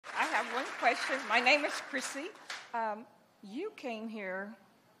have one question. My name is Chrissy. You came here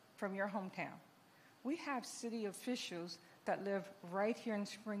from your hometown. We have city officials that live right here in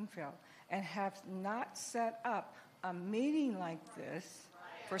Springfield and have not set up a meeting like this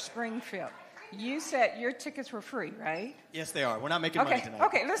for Springfield. You said your tickets were free, right? Yes, they are. We're not making money tonight.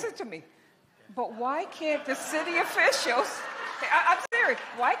 Okay, listen to me. But why can't the city officials, I'm serious,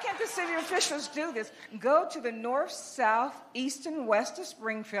 why can't the city officials do this? Go to the north, south, east, and west of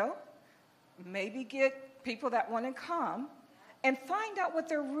Springfield, maybe get people that want to come, and find out what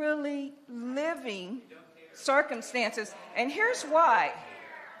they're really living circumstances. And here's why.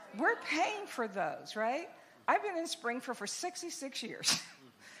 We're paying for those, right? I've been in Springfield for 66 years.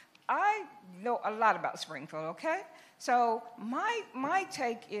 I know a lot about Springfield, okay? So my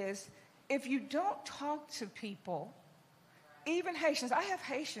take is, if you don't talk to people, even Haitians, I have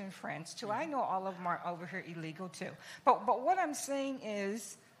Haitian friends too. I know all of them are over here illegal too. But what I'm saying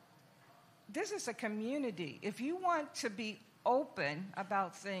is, this is a community. If you want to be open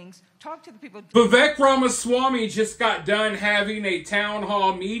about things, talk to the people. Vivek Ramaswamy just got done having a town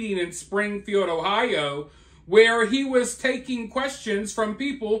hall meeting in Springfield, Ohio, where he was taking questions from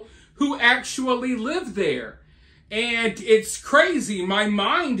people who actually live there. And it's crazy. My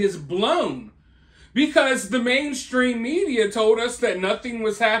mind is blown because the mainstream media told us that nothing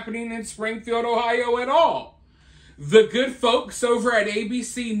was happening in Springfield, Ohio at all. The good folks over at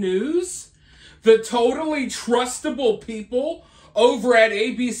ABC News, the totally trustable people over at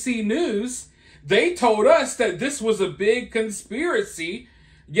ABC News, they told us that this was a big conspiracy.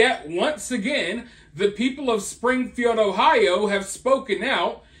 Yet, once again, the people of Springfield, Ohio have spoken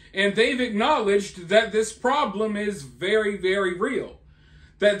out, and they've acknowledged that this problem is very, very real.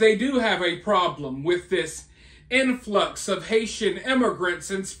 That they do have a problem with this influx of Haitian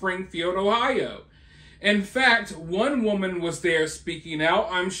immigrants in Springfield, Ohio. In fact, one woman was there speaking out.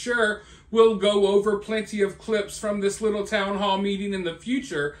 I'm sure we'll go over plenty of clips from this little town hall meeting in the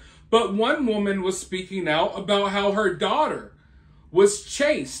future, but one woman was speaking out about how her daughter was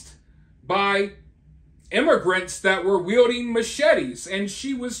chased by immigrants that were wielding machetes, and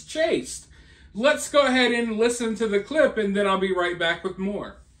she was chased. Let's go ahead and listen to the clip, and then I'll be right back with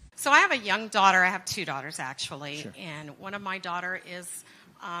more. So I have a young daughter. I have two daughters, actually, sure. And one of my daughter is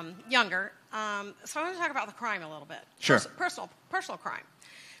younger. So I want to talk about the crime a little bit. Sure. Personal crime.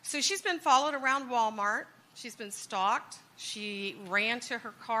 So she's been followed around Walmart. She's been stalked. She ran to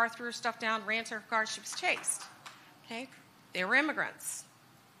her car, threw her stuff down, ran to her car. She was chased. Okay? They were immigrants.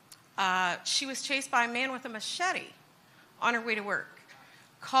 She was chased by a man with a machete on her way to work.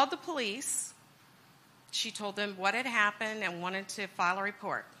 Called the police. She told them what had happened and wanted to file a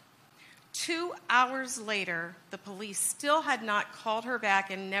report. 2 hours later, the police still had not called her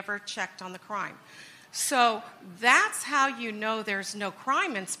back and never checked on the crime. So that's how you know there's no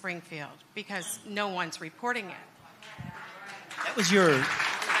crime in Springfield, because no one's reporting it. That was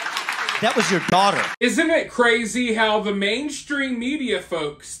your daughter. Isn't it crazy how the mainstream media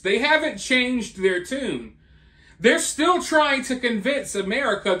folks, they haven't changed their tune. They're still trying to convince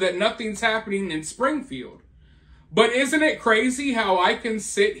America that nothing's happening in Springfield. But isn't it crazy how I can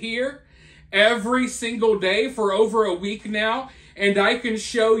sit here every single day for over a week now, and I can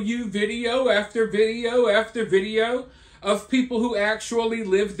show you video after video after video of people who actually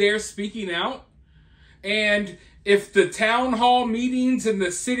live there speaking out? And if the town hall meetings and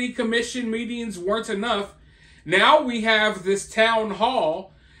the city commission meetings weren't enough, now we have this town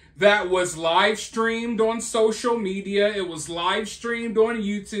hall that was live streamed on social media. It was live streamed on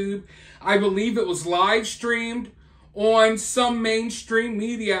YouTube. I believe it was live streamed on some mainstream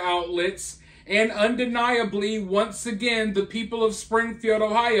media outlets. And undeniably, once again, the people of Springfield,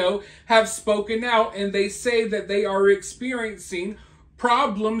 Ohio have spoken out, and they say that they are experiencing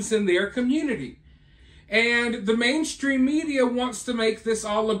problems in their community. And the mainstream media wants to make this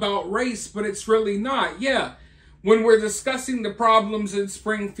all about race, but it's really not. Yeah, when we're discussing the problems in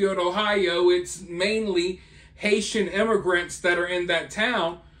Springfield, Ohio, it's mainly Haitian immigrants that are in that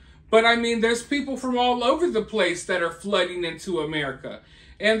town. But I mean, there's people from all over the place that are flooding into America.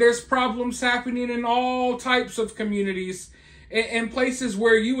 And there's problems happening in all types of communities and places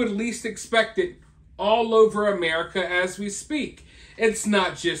where you would least expect it all over America as we speak. It's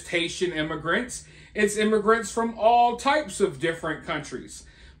not just Haitian immigrants. It's immigrants from all types of different countries,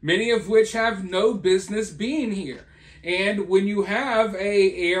 many of which have no business being here. And when you have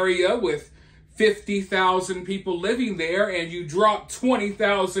an area with 50,000 people living there and you drop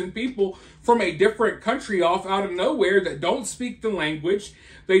 20,000 people from a different country off out of nowhere that don't speak the language,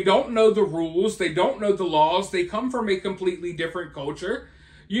 they don't know the rules, they don't know the laws, they come from a completely different culture,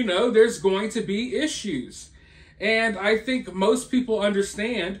 you know, there's going to be issues. And I think most people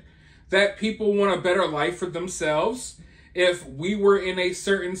understand that people want a better life for themselves. If we were in a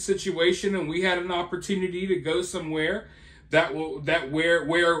certain situation and we had an opportunity to go somewhere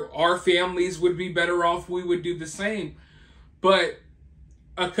where our families would be better off, we would do the same. But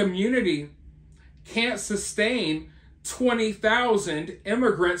a community can't sustain 20,000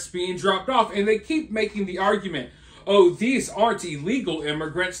 immigrants being dropped off. And they keep making the argument, oh, these aren't illegal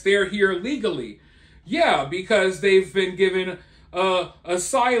immigrants, they're here legally. Yeah, because they've been given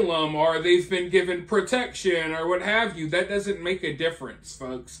asylum, or they've been given protection, or what have you. That doesn't make a difference,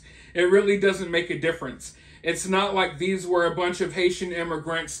 folks. It really doesn't make a difference. It's not like these were a bunch of Haitian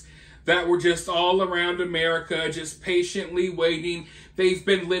immigrants that were just all around America, just patiently waiting. They've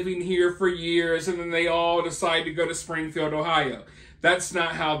been living here for years, and then they all decide to go to Springfield, Ohio. That's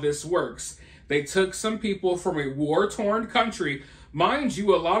not how this works. They took some people from a war-torn country. Mind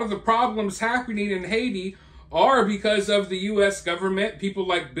you, a lot of the problems happening in Haiti are because of the U.S. government, people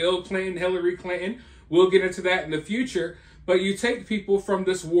like Bill Clinton, Hillary Clinton. We'll get into that in the future. But you take people from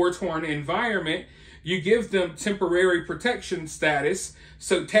this war-torn environment, you give them temporary protection status,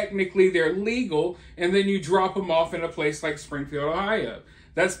 so technically they're legal, and then you drop them off in a place like Springfield, Ohio.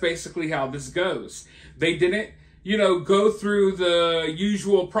 That's basically how this goes. They didn't, go through the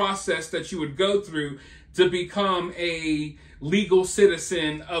usual process that you would go through to become a legal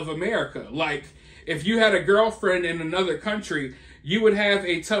citizen of America. Like, if you had a girlfriend in another country, you would have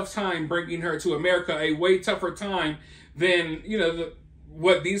a tough time bringing her to America, a way tougher time than,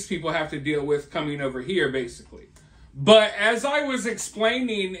 what these people have to deal with coming over here, basically. But as I was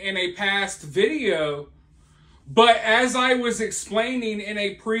explaining in a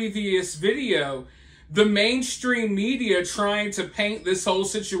previous video, the mainstream media trying to paint this whole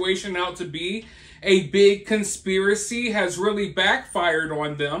situation out to be a big conspiracy has really backfired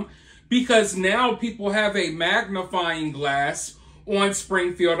on them, because now people have a magnifying glass on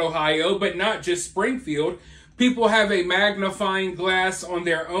Springfield, Ohio, but not just Springfield. People have a magnifying glass on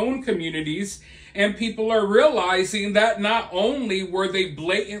their own communities, and people are realizing that not only were they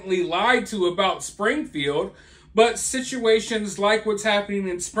blatantly lied to about Springfield, but situations like what's happening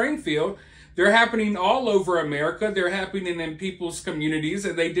in Springfield, they're happening all over America. They're happening in people's communities,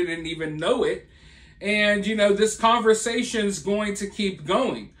 and they didn't even know it. And, this conversation's going to keep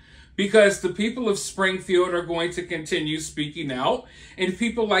going, because the people of Springfield are going to continue speaking out, and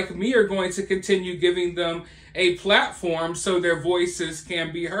people like me are going to continue giving them a platform so their voices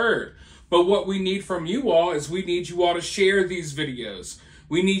can be heard. But what we need from you all is we need you all to share these videos.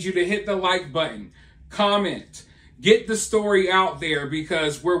 We need you to hit the like button, comment, get the story out there,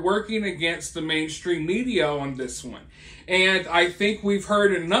 because we're working against the mainstream media on this one. And I think we've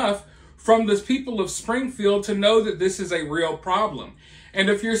heard enough from the people of Springfield to know that this is a real problem. And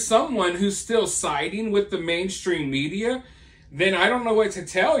if you're someone who's still siding with the mainstream media, then I don't know what to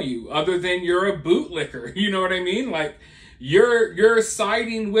tell you other than you're a bootlicker. You know what I mean? Like, you're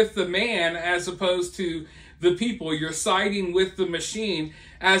siding with the man as opposed to the people. You're siding with the machine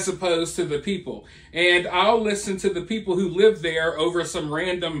as opposed to the people. And I'll listen to the people who live there over some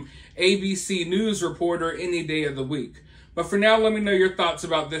random ABC News reporter any day of the week. But for now, let me know your thoughts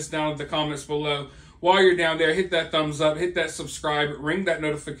about this down in the comments below. While you're down there, hit that thumbs up, hit that subscribe, ring that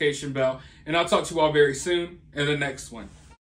notification bell, and I'll talk to you all very soon in the next one.